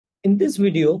In this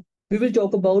video, we will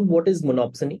talk about what is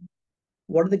monopsony,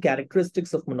 what are the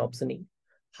characteristics of monopsony,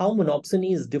 how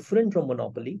monopsony is different from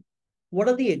monopoly, what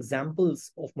are the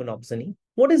examples of monopsony,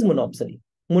 what is monopsony.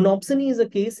 Monopsony is a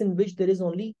case in which there is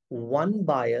only one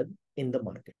buyer in the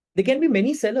market. There can be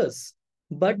many sellers,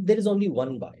 but there is only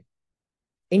one buyer.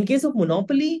 In case of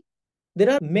monopoly,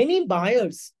 there are many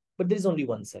buyers, but there is only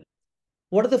one seller.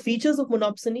 What are the features of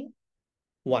monopsony?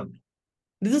 One,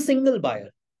 this is a single buyer.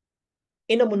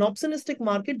 In a monopsonistic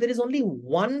market, there is only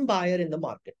one buyer in the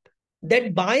market.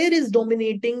 That buyer is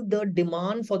dominating the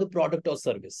demand for the product or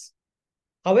service.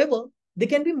 However, there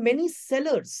can be many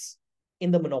sellers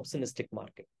in the monopsonistic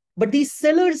market, but these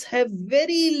sellers have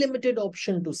very limited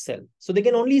option to sell. So they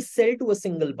can only sell to a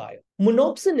single buyer.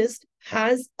 Monopsonist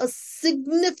has a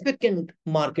significant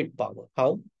market power.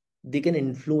 How? They can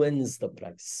influence the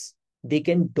price. They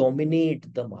can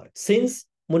dominate the market. Since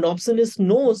monopsonist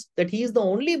knows that he is the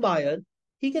only buyer,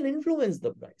 he can influence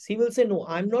the price. He will say, no,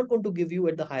 I'm not going to give you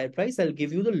at the higher price. I'll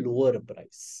give you the lower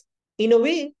price. In a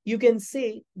way, you can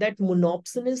say that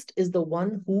monopsonist is the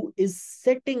one who is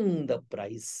setting the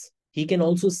price. He can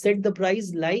also set the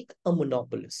price like a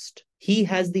monopolist. He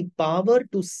has the power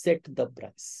to set the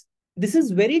price. This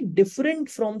is very different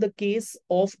from the case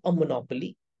of a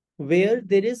monopoly, where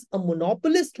there is a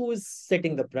monopolist who is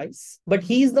setting the price, but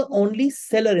he is the only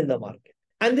seller in the market.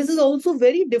 And this is also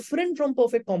very different from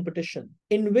perfect competition,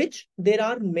 in which there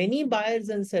are many buyers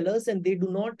and sellers and they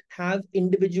do not have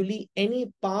individually any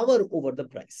power over the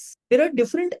price. There are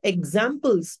different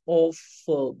examples of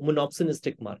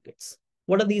monopsonistic markets.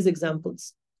 What are these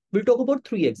examples? We'll talk about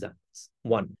three examples.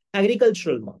 One,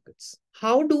 agricultural markets.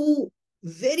 How do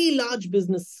very large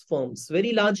business firms,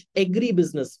 very large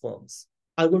agri-business firms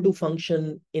are going to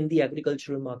function in the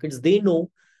agricultural markets? They know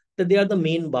that they are the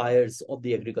main buyers of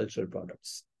the agricultural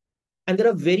products. And there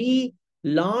are very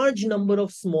large number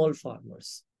of small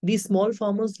farmers. These small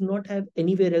farmers do not have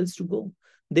anywhere else to go.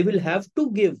 They will have to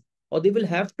give or they will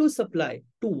have to supply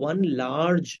to one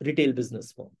large retail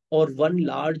business firm or one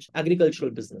large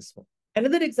agricultural business firm.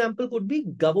 Another example could be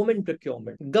government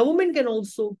procurement. Government can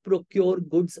also procure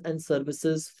goods and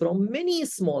services from many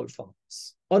small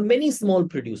farmers or many small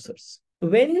producers.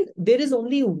 When there is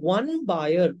only one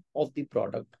buyer of the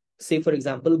product, say, for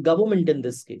example, government in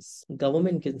this case,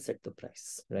 government can set the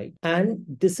price, right? And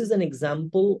this is an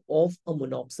example of a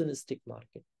monopsonistic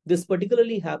market. This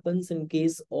particularly happens in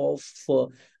case of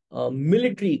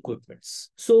military equipments.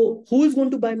 So who is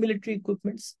going to buy military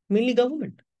equipments? Mainly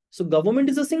government. So government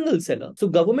is a single seller. So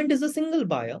government is a single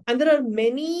buyer. And there are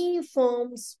many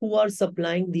firms who are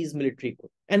supplying these military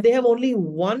equipment. And they have only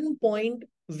one point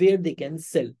where they can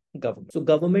sell. Government. So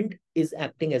government is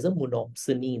acting as a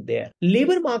monopsony there.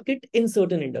 Labor market in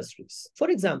certain industries. For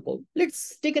example,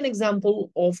 let's take an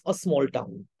example of a small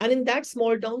town. And in that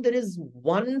small town, there is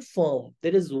one firm,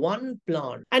 there is one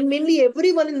plant. And mainly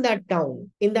everyone in that town,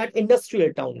 in that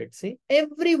industrial town, let's say,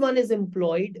 everyone is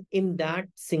employed in that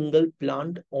single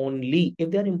plant only.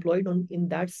 If they are employed in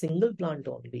that single plant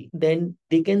only, then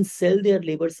they can sell their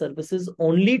labor services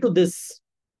only to this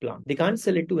plant. They can't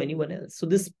sell it to anyone else. So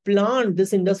this plant,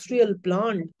 this industrial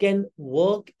plant can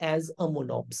work as a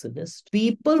monopsonist.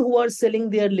 People who are selling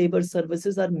their labor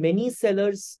services are many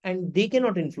sellers and they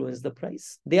cannot influence the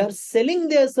price. They are selling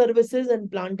their services and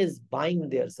plant is buying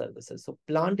their services. So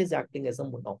plant is acting as a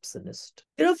monopsonist.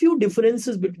 There are a few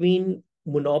differences between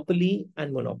monopoly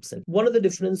and monopsony. One of the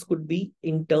difference could be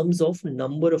in terms of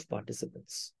number of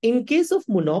participants. In case of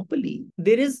monopoly,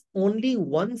 there is only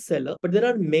one seller, but there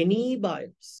are many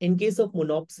buyers. In case of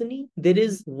monopsony, there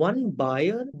is one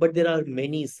buyer, but there are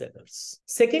many sellers.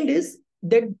 Second is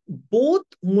that both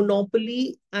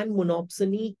monopoly and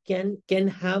monopsony can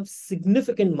have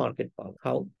significant market power.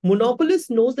 How?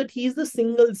 Monopolist knows that he is the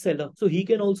single seller, so he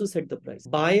can also set the price.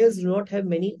 Buyers do not have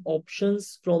many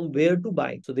options from where to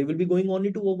buy, so they will be going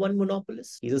only to one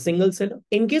monopolist. He's a single seller.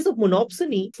 In case of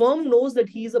monopsony, firm knows that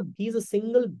he's a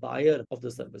single buyer of the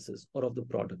services or of the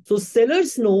product. So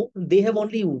sellers know they have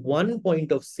only one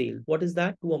point of sale. What is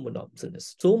that? To a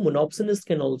monopsonist. So monopsonist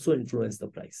can also influence the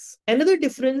price. Another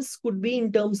difference could be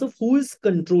in terms of who is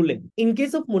controlling. In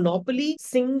case of monopoly,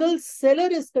 single seller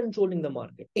is controlling the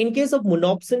market. In case of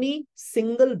monopsony,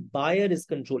 single buyer is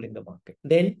controlling the market.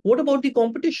 Then what about the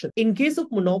competition? In case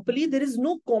of monopoly, there is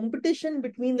no competition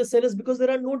between the sellers because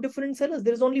there are no different sellers.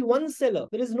 There is only one seller.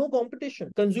 There is no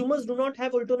competition. Consumers do not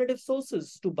have alternative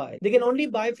sources to buy. They can only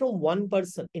buy from one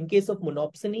person. In case of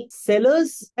monopsony,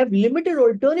 sellers have limited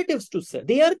alternatives to sell.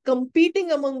 They are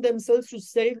competing among themselves to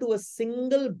sell to a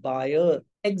single buyer.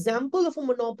 Example of a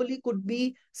monopoly could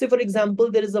be, say, for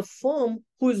example, there is a firm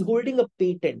who is holding a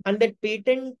patent, and that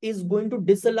patent is going to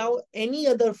disallow any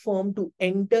other firm to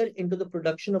enter into the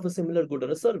production of a similar good or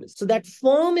a service. So that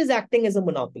firm is acting as a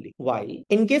monopoly. While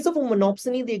in case of a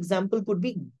monopsony, the example could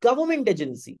be government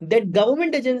agency. That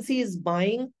government agency is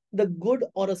buying the good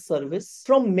or a service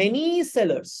from many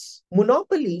sellers.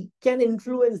 Monopoly can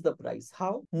influence the price.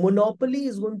 How? Monopoly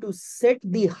is going to set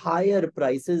the higher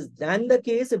prices than the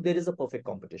case if there is a perfect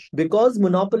competition. Because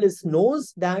monopolist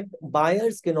knows that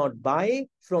buyers cannot buy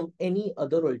from any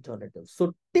other alternative.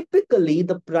 So typically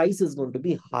the price is going to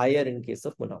be higher in case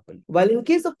of monopoly. While in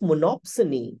case of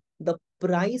monopsony, the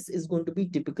price is going to be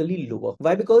typically lower.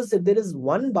 Why? Because if there is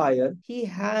one buyer, he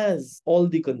has all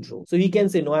the control. So he can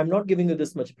say, no, I'm not giving you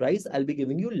this much price. I'll be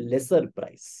giving you lesser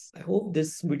price. I hope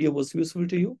this video was useful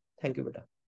to you. Thank you, Beta.